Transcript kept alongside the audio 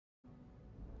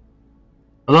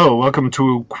Hello, welcome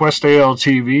to Quest AL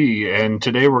TV, and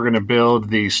today we're going to build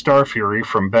the Starfury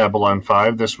from Babylon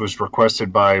 5. This was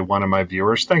requested by one of my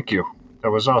viewers. Thank you.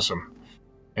 That was awesome.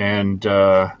 And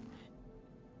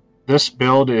this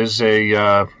build is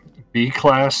a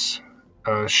B-class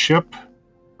ship.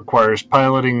 Requires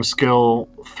piloting skill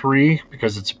 3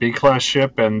 because it's a B-class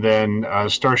ship, and then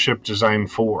Starship Design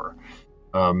 4.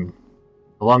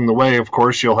 Along the way, of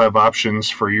course, you'll have options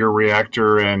for your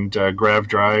reactor and grav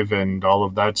drive and all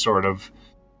of that sort of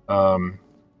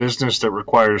business that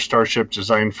requires Starship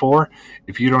Design 4.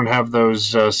 If you don't have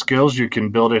those skills, you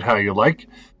can build it how you like,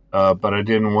 but I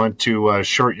didn't want to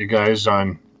short you guys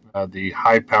on the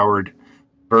high-powered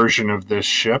version of this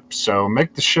ship, so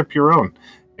make the ship your own,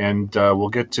 and we'll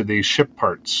get to the ship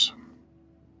parts.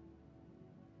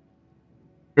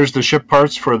 Here's the ship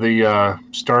parts for the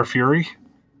Starfury.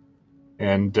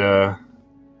 And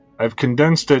I've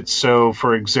condensed it so,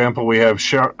 for example, we have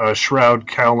Shroud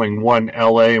Cowling 1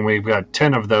 LA, and we've got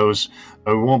 10 of those.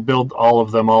 We won't build all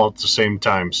of them all at the same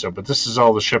time. But this is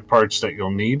all the ship parts that you'll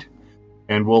need.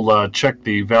 And we'll check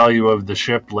the value of the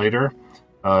ship later,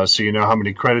 so you know how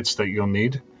many credits that you'll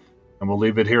need. And we'll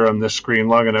leave it here on this screen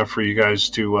long enough for you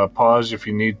guys to pause if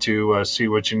you need to see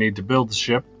what you need to build the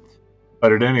ship.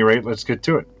 But at any rate, let's get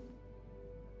to it.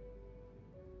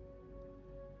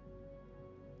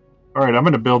 Alright, I'm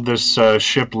going to build this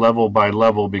ship level by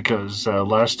level because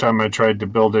last time I tried to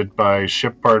build it by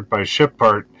ship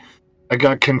part, I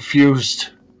got confused.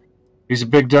 He's a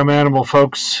big dumb animal,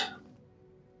 folks.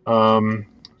 So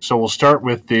we'll start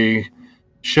with the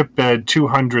Shipbed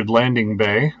 200 Landing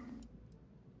Bay,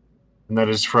 and that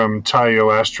is from Tayo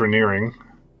Astroneering.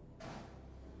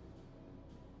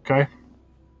 Okay.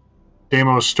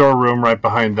 Deimos storeroom right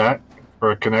behind that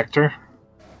for a connector.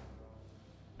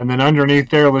 And then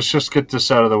underneath there, let's just get this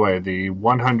out of the way, the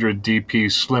 100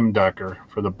 DP Slim Docker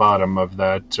for the bottom of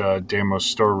that Deimos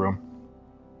storeroom.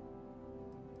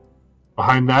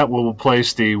 Behind that, we'll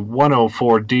place the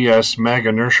 104 DS Mag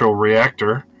Inertial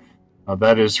Reactor.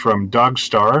 That is from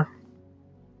Dogstar.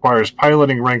 Requires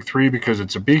piloting rank 3 because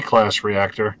it's a B-class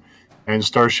reactor, and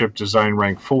Starship Design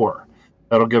rank 4.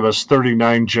 That'll give us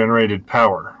 39 generated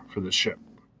power for the ship.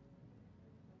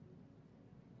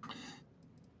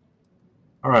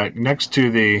 Alright, next to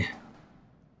the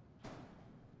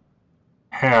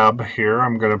hab here,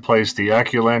 I'm going to place the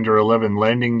Aculander 11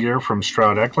 landing gear from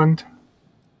Stroud Eklund.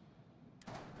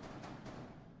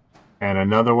 And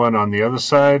another one on the other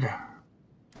side.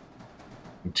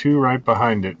 And two right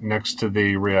behind it, next to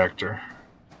the reactor.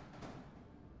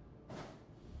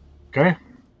 Okay.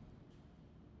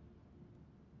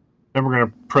 Then we're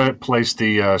going to place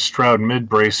the Stroud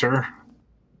mid-bracer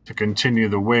to continue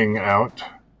the wing out.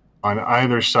 On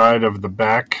either side of the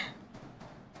back,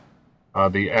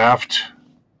 the aft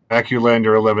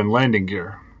Aculander 11 landing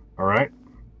gear. Alright.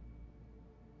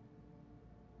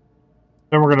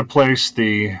 Then we're going to place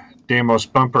the Deimos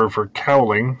bumper for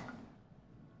cowling,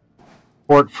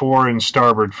 port 4 and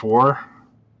starboard 4,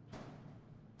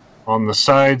 on the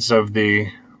sides of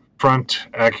the front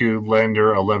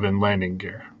Aculander 11 landing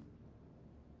gear.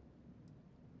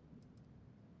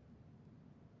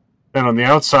 Then on the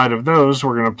outside of those,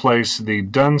 we're going to place the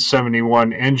Dunn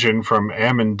 71 engine from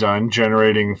Ammon Dunn,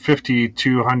 generating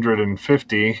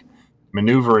 5,250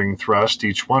 maneuvering thrust,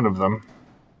 each one of them.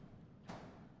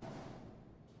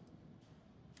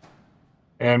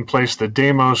 And place the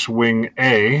Deimos Wing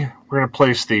A. We're going to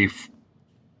place the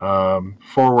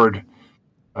forward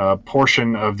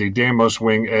portion of the Deimos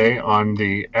Wing A on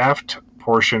the aft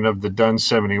portion of the Dunn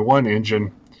 71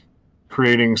 engine,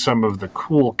 creating some of the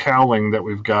cool cowling that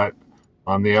we've got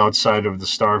on the outside of the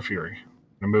Starfury.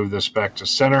 I'm going to move this back to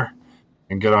center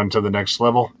and get on to the next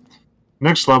level.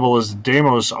 Next level is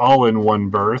Deimos all-in-one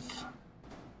berth,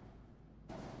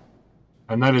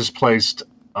 and that is placed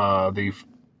the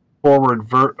forward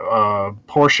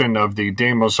portion of the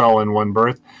Deimos all-in-one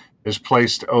berth is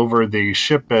placed over the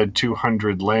Shipbed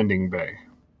 200 landing bay.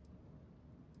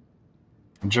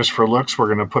 And just for looks, we're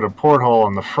going to put a porthole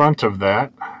on the front of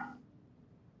that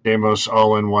Deimos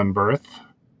all-in-one berth.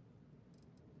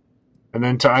 And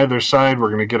then to either side, we're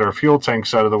going to get our fuel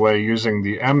tanks out of the way using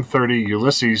the M30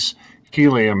 Ulysses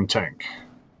helium tank.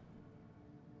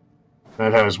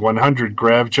 That has 100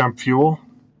 grav jump fuel.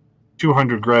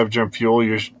 200 grav jump fuel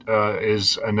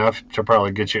is enough to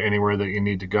probably get you anywhere that you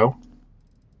need to go,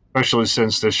 especially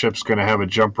since this ship's going to have a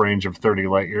jump range of 30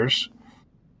 light years.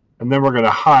 And then we're going to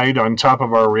hide, on top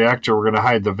of our reactor, we're going to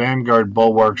hide the Vanguard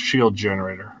Bulwark shield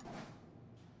generator.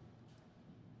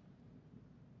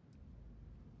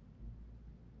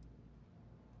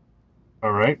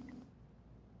 Alright.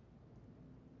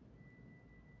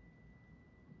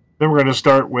 Then we're going to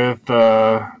start with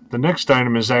the next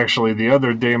item is actually the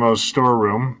other Deimos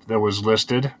storeroom that was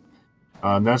listed.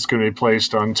 And that's going to be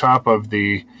placed on top of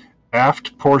the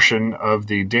aft portion of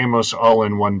the Deimos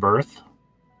all-in-one berth.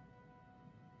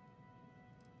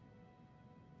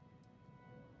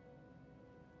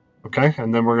 Okay,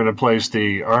 and then we're going to place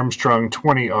the Armstrong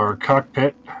 20R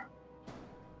cockpit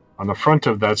on the front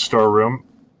of that storeroom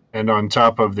and on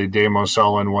top of the Deimos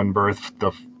all-in-one berth,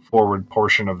 the forward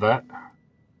portion of that.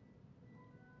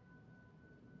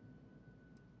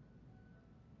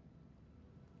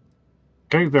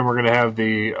 Okay, then we're going to have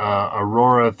the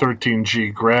Aurora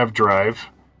 13G grav drive.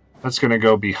 That's going to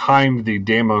go behind the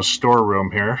Deimos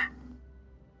storeroom here.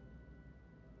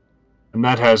 And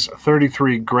that has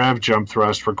 33 grav jump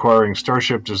thrust requiring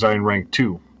Starship Design Rank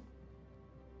 2.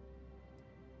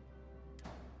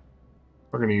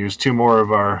 We're going to use two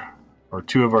of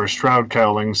our Shroud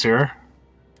Cowlings here.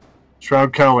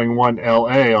 Shroud Cowling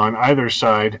 1LA on either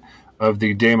side of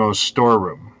the Deimos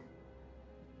storeroom.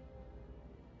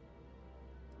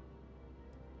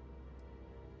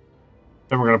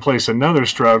 Then we're going to place another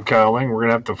Shroud Cowling. We're going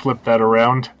to have to flip that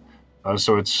around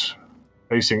so it's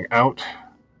facing out.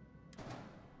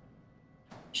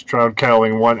 Shroud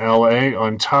Cowling 1LA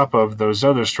on top of those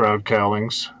other Shroud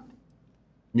Cowlings.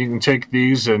 You can take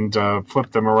these and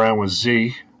flip them around with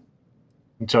Z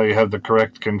until you have the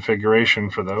correct configuration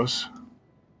for those.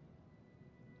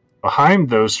 Behind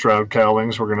those Shroud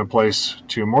Cowlings, we're going to place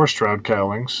two more Shroud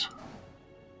Cowlings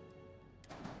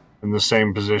in the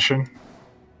same position.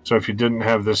 So if you didn't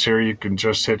have this here, you can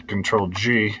just hit Control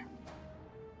G,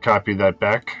 copy that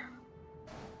back.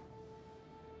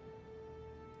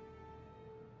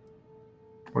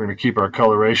 We're going to keep our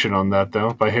coloration on that though.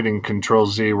 By hitting Control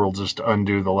Z, we'll just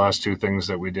undo the last two things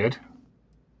that we did.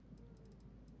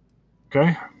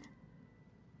 Okay.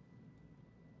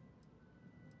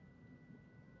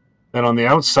 Then on the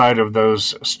outside of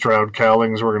those Shroud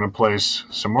Cowlings, we're going to place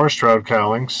some more Shroud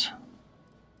Cowlings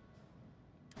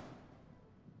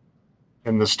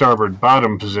in the starboard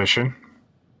bottom position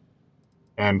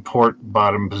and port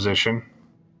bottom position.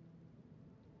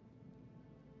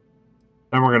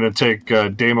 Then we're going to take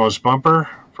Deimos bumper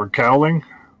for cowling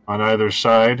on either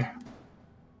side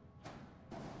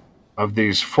of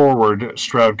these forward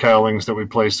Shroud Cowlings that we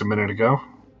placed a minute ago.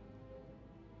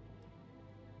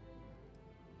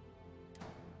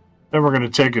 Then we're going to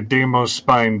take a Deimos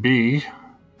spine B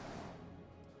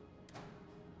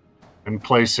and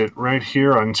place it right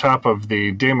here on top of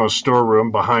the Deimos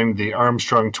storeroom behind the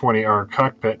Armstrong 20R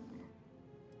cockpit.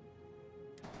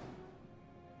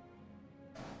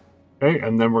 Okay,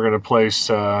 and then we're going to place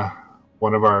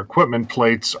one of our equipment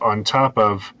plates on top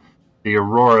of the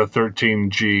Aurora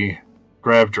 13G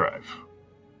grav drive.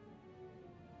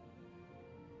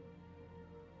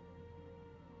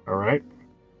 All right.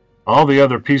 All the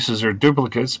other pieces are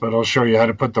duplicates, but I'll show you how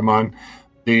to put them on.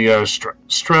 The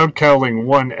Shroud Cowling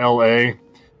 1LA,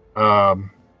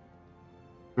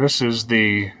 this is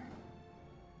the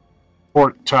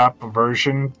port top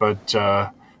version, but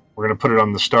we're going to put it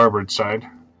on the starboard side.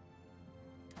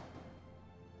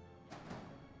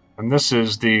 And this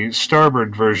is the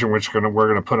starboard version, which we're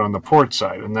going to put on the port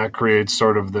side, and that creates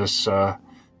sort of this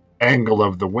angle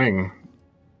of the wing.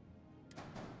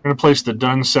 I'm going to place the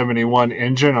Dunn 71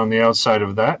 engine on the outside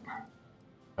of that,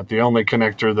 at the only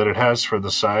connector that it has for the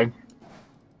side,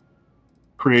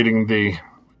 creating the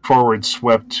forward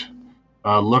swept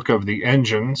look of the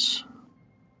engines.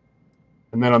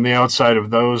 And then on the outside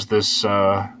of those, this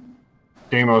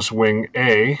Deimos Wing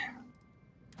A,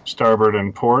 starboard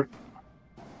and port,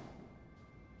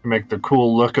 to make the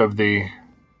cool look of the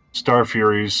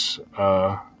Starfury's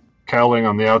cowling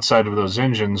on the outside of those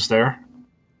engines there.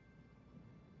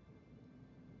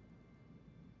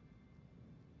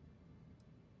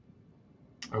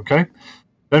 Okay,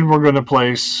 then we're going to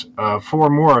place 4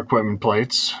 more equipment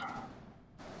plates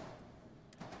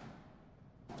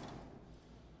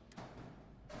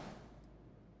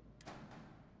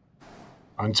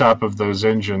on top of those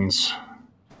engines,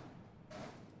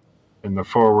 in the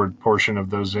forward portion of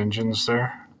those engines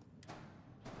there,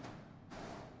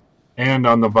 and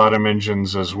on the bottom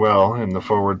engines as well in the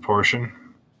forward portion.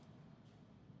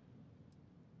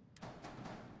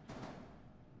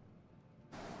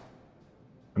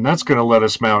 And that's going to let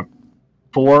us mount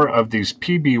 4 of these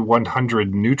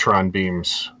PB100 neutron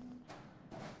beams.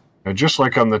 Now, just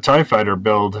like on the TIE Fighter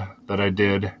build that I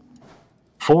did,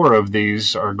 4 of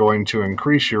these are going to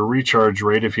increase your recharge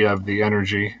rate if you have the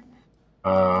energy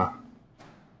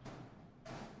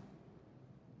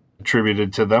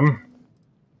attributed to them.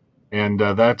 And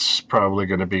that's probably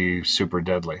going to be super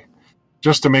deadly.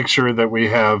 just to make sure that we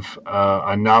have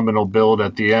a nominal build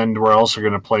at the end, we're also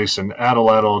going to place an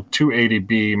Atlatl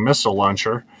 280B missile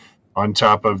launcher on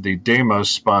top of the Deimos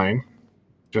spine,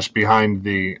 just behind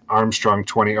the Armstrong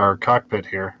 20R cockpit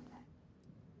here.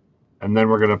 And then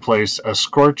we're going to place a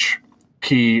Scorch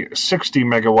Key 60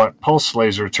 megawatt pulse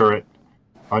laser turret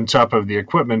on top of the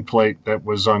equipment plate that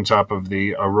was on top of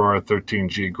the Aurora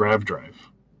 13G grav drive.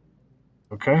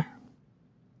 Okay?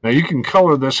 Now you can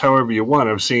color this however you want.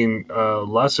 I've seen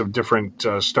lots of different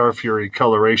Starfury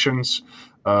colorations.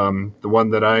 The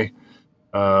one that I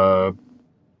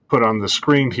put on the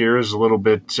screen here is a little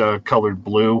bit colored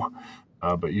blue,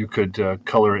 but you could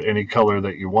color it any color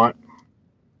that you want.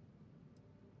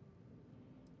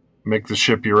 Make the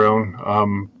ship your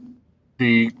own.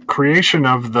 The creation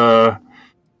of the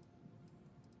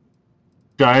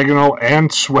diagonal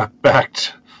and swept back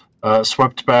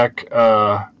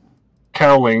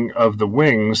cowling of the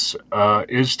wings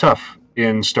is tough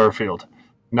in Starfield.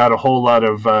 Not a whole lot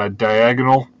of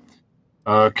diagonal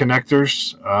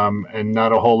connectors, and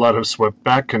not a whole lot of swept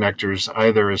back connectors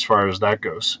either as far as that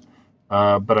goes.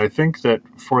 But I think that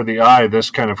for the eye,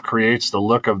 this kind of creates the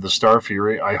look of the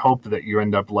Starfury. I hope that you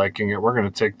end up liking it. We're going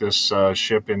to take this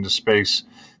ship into space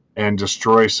and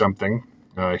destroy something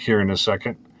here in a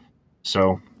second.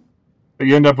 So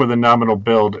you end up with a nominal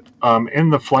build. In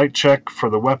the flight check for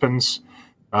the weapons,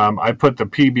 I put the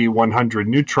PB-100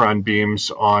 neutron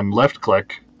beams on left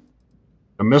click,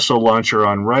 the missile launcher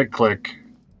on right click,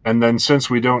 and then since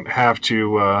we don't have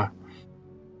to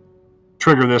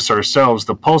trigger this ourselves,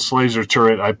 the pulse laser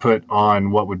turret I put on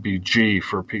what would be G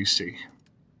for PC.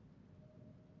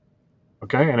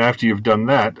 Okay, and after you've done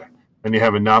that, then you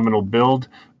have a nominal build.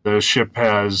 The ship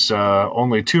has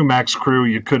only 2 max crew.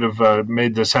 You could have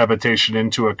made this habitation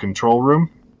into a control room.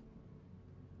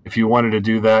 If you wanted to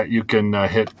do that, you can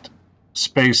hit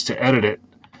space to edit it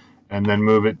and then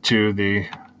move it to the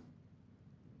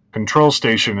control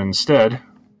station instead.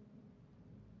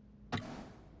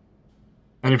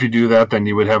 And if you do that, then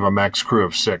you would have a max crew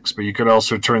of 6. But you could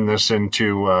also turn this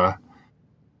into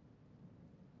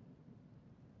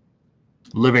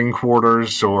living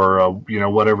quarters or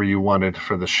whatever you wanted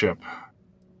for the ship.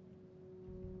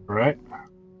 All right.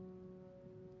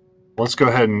 Let's go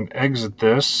ahead and exit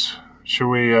this. Should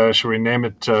we name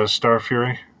it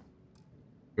Starfury?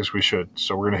 Guess we should.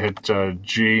 So we're going to hit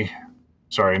G.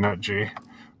 Sorry, not G.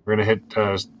 We're going to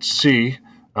hit C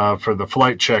for the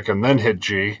flight check and then hit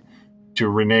G to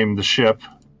rename the ship.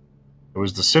 It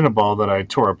was the Cinnaball that I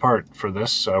tore apart for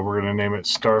this. We're going to name it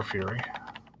Starfury.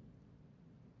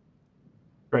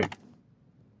 Great.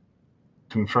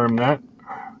 Confirm that.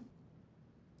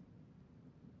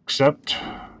 Accept.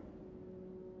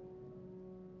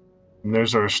 And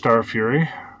there's our Starfury.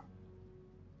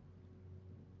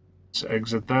 Let's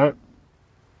exit that.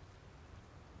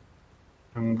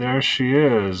 And there she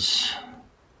is,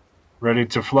 ready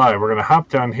to fly. We're going to hop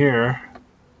down here,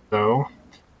 though,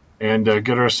 and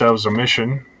get ourselves a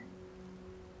mission.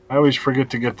 I always forget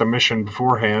to get the mission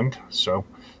beforehand,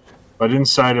 but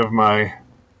inside of my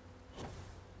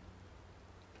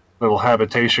little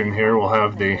habitation here, we'll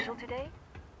have the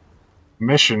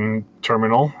mission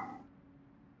terminal.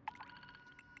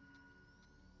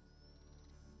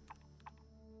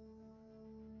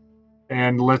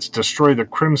 And let's destroy the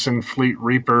Crimson Fleet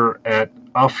Reaper at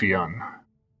Alpheon.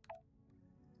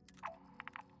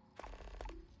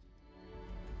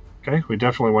 Okay, we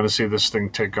definitely want to see this thing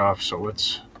take off, so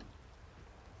let's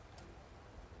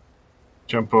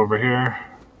jump over here.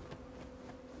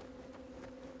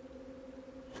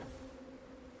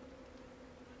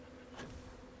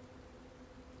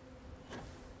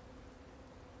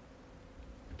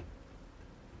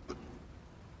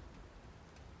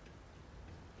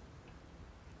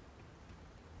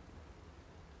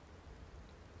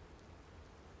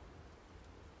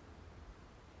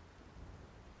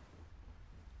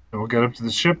 And we'll get up to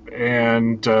the ship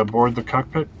and board the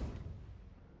cockpit.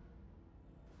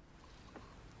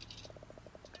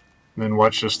 And then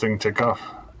watch this thing take off.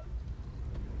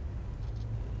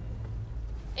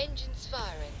 Engines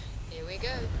firing. Here we go.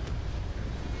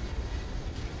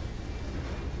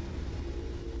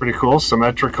 Pretty cool,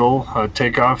 symmetrical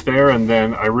takeoff there, and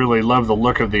then I really love the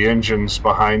look of the engines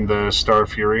behind the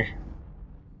Starfury.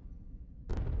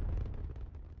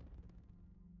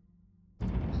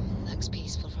 Looks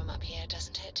peaceful from up here,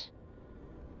 doesn't it?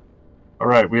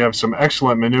 Alright, we have some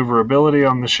excellent maneuverability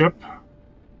on the ship.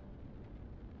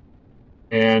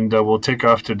 And we'll take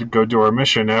off to go do our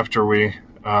mission after we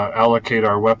allocate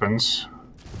our weapons.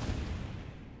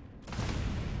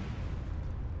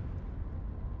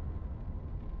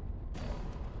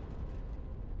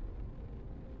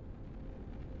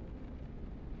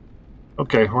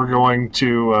 Okay, we're going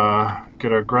to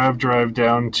get our grav drive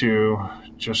down to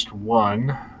just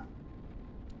 1.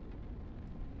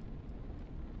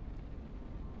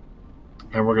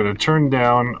 And we're going to turn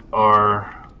down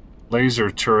our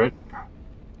laser turret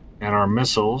and our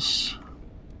missiles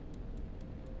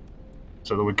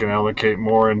so that we can allocate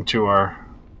more into our...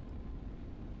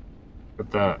 Look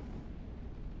at that.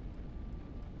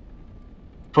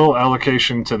 Full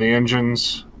allocation to the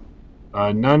engines.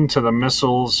 None to the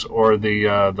missiles or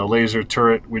the laser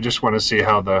turret. We just want to see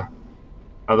how the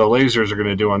lasers are going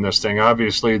to do on this thing.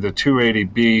 Obviously, the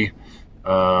 280B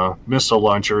missile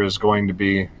launcher is going to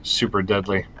be super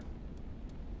deadly.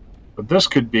 But this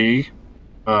could be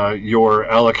your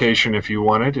allocation if you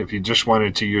wanted, if you just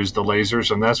wanted to use the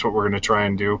lasers, and that's what we're going to try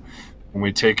and do when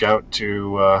we take out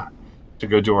to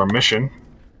go do our mission.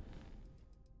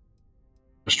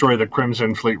 Destroy the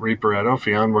Crimson Fleet Reaper at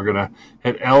Ophion. We're going to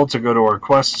hit L to go to our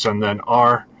quests, and then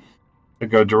R to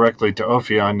go directly to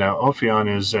Ophion. Now, Ophion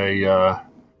is a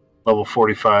level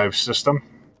 45 system.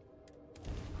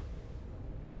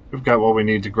 We've got what we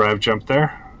need to grav jump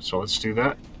there, so let's do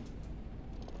that.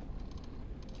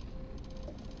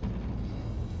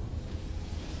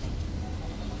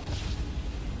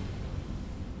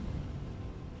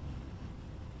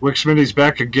 Wixmitty's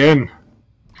back again.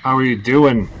 How are you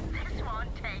doing?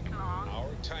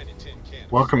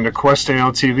 Welcome to Quest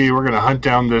AL TV. We're going to hunt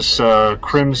down this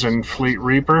Crimson Fleet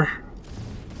Reaper.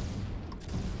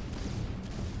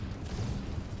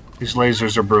 These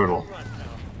lasers are brutal.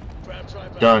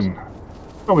 Done.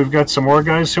 Oh, we've got some more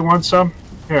guys who want some?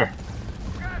 Here.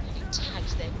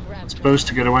 Let's boost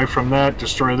to get away from that,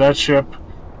 destroy that ship.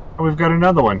 Oh, we've got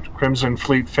another one. Crimson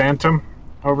Fleet Phantom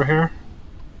over here.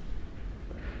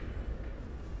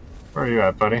 Where are you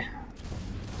at, buddy?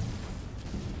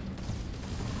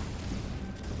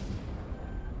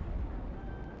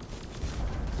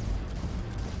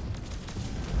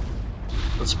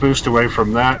 Let's boost away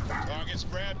from that.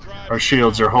 Our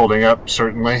shields are holding up,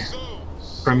 certainly.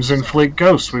 Crimson Fleet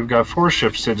Ghost. We've got 4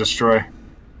 ships to destroy.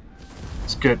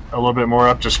 Let's get a little bit more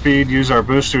up to speed. Use our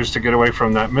boosters to get away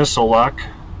from that missile lock.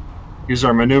 Use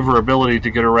our maneuverability to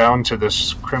get around to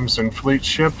this Crimson Fleet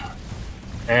ship.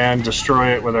 And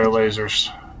destroy it with our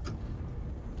lasers.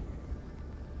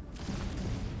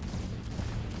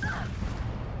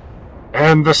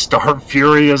 And the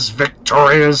Starfury is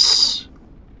victorious!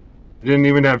 We didn't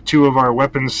even have 2 of our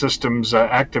weapon systems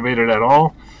activated at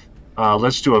all.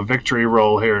 Let's do a victory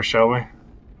roll here, shall we?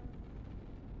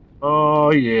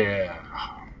 Oh, yeah.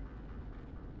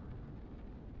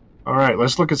 Alright,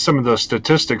 let's look at some of the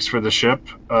statistics for the ship.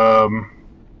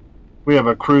 We have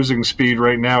a cruising speed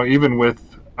right now, even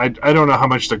with... I don't know how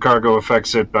much the cargo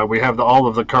affects it, but we have all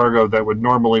of the cargo that would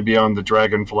normally be on the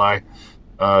Dragonfly.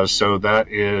 So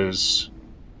that is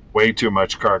way too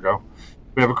much cargo.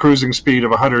 We have a cruising speed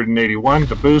of 181.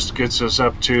 The boost gets us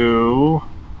up to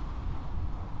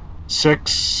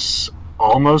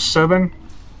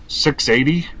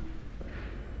 680.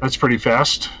 That's pretty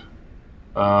fast.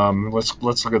 Let's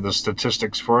look at the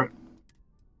statistics for it.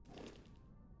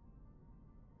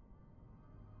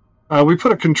 We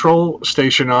put a control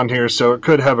station on here, so it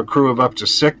could have a crew of up to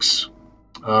 6.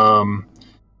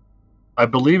 I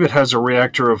believe it has a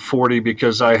reactor of 40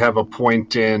 because I have a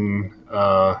point in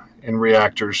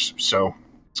reactors, so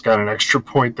it's got an extra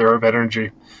point there of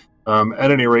energy. At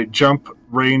any rate, jump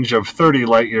range of 30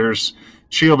 light years,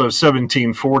 shield of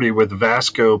 1740 with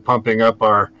Vasco pumping up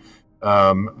our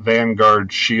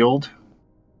Vanguard shield.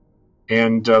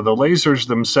 And the lasers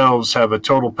themselves have a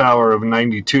total power of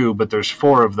 92, but there's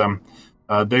 4 of them.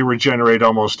 They regenerate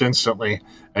almost instantly,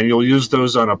 and you'll use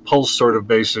those on a pulse sort of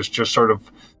basis, just sort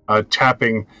of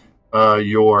tapping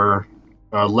your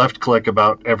left click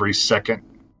about every second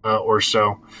or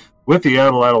so. With the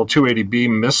Atlatl 280B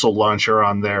missile launcher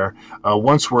on there,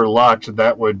 once we're locked,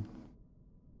 that would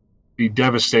be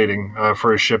devastating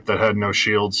for a ship that had no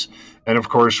shields. And of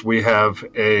course, we have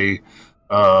a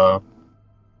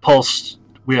pulse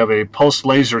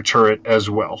laser turret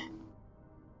as well.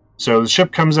 So the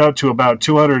ship comes out to about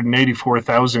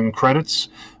 284,000 credits.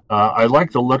 I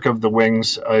like the look of the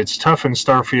wings. It's tough in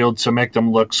Starfield to make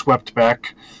them look swept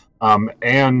back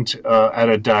and at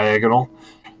a diagonal.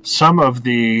 Some of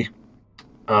the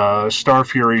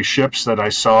Starfury ships that I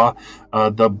saw,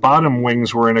 the bottom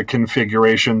wings were in a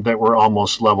configuration that were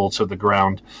almost level to the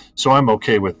ground. So I'm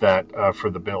okay with that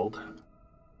for the build.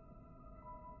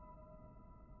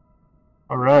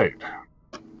 All right.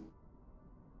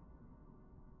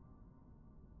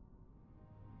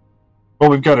 Well,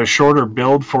 we've got a shorter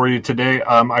build for you today.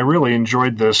 I really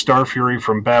enjoyed the Starfury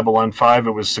from Babylon 5.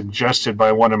 It was suggested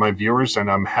by one of my viewers, and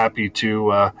I'm happy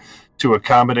to to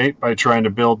accommodate by trying to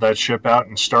build that ship out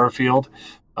in Starfield.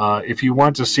 If you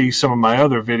want to see some of my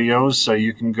other videos,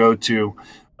 you can go to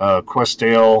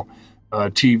Questale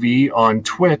TV on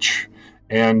Twitch,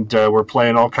 and we're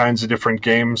playing all kinds of different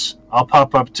games. I'll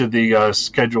pop up to the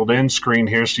scheduled end screen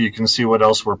here so you can see what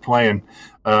else we're playing.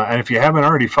 And if you haven't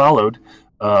already followed,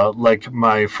 like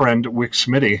my friend Wick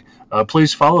Smitty,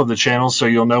 please follow the channel so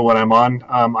you'll know when I'm on.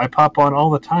 I pop on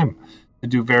all the time to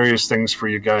do various things for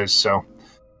you guys. So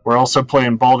we're also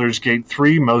playing Baldur's Gate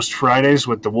 3 most Fridays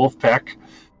with the Wolfpack.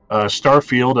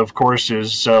 Starfield, of course,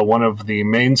 is one of the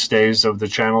mainstays of the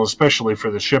channel, especially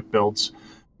for the ship builds.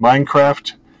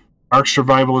 Minecraft, Ark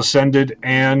Survival Ascended,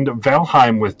 and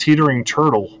Valheim with Teetering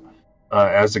Turtle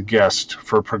as a guest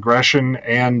for progression.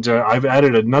 And I've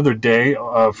added another day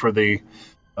for the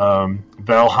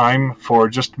Valheim for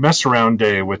just mess around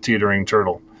day with Teetering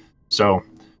Turtle. So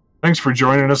thanks for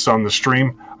joining us on the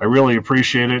stream. I really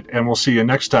appreciate it, and we'll see you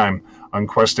next time on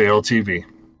Quest AL TV.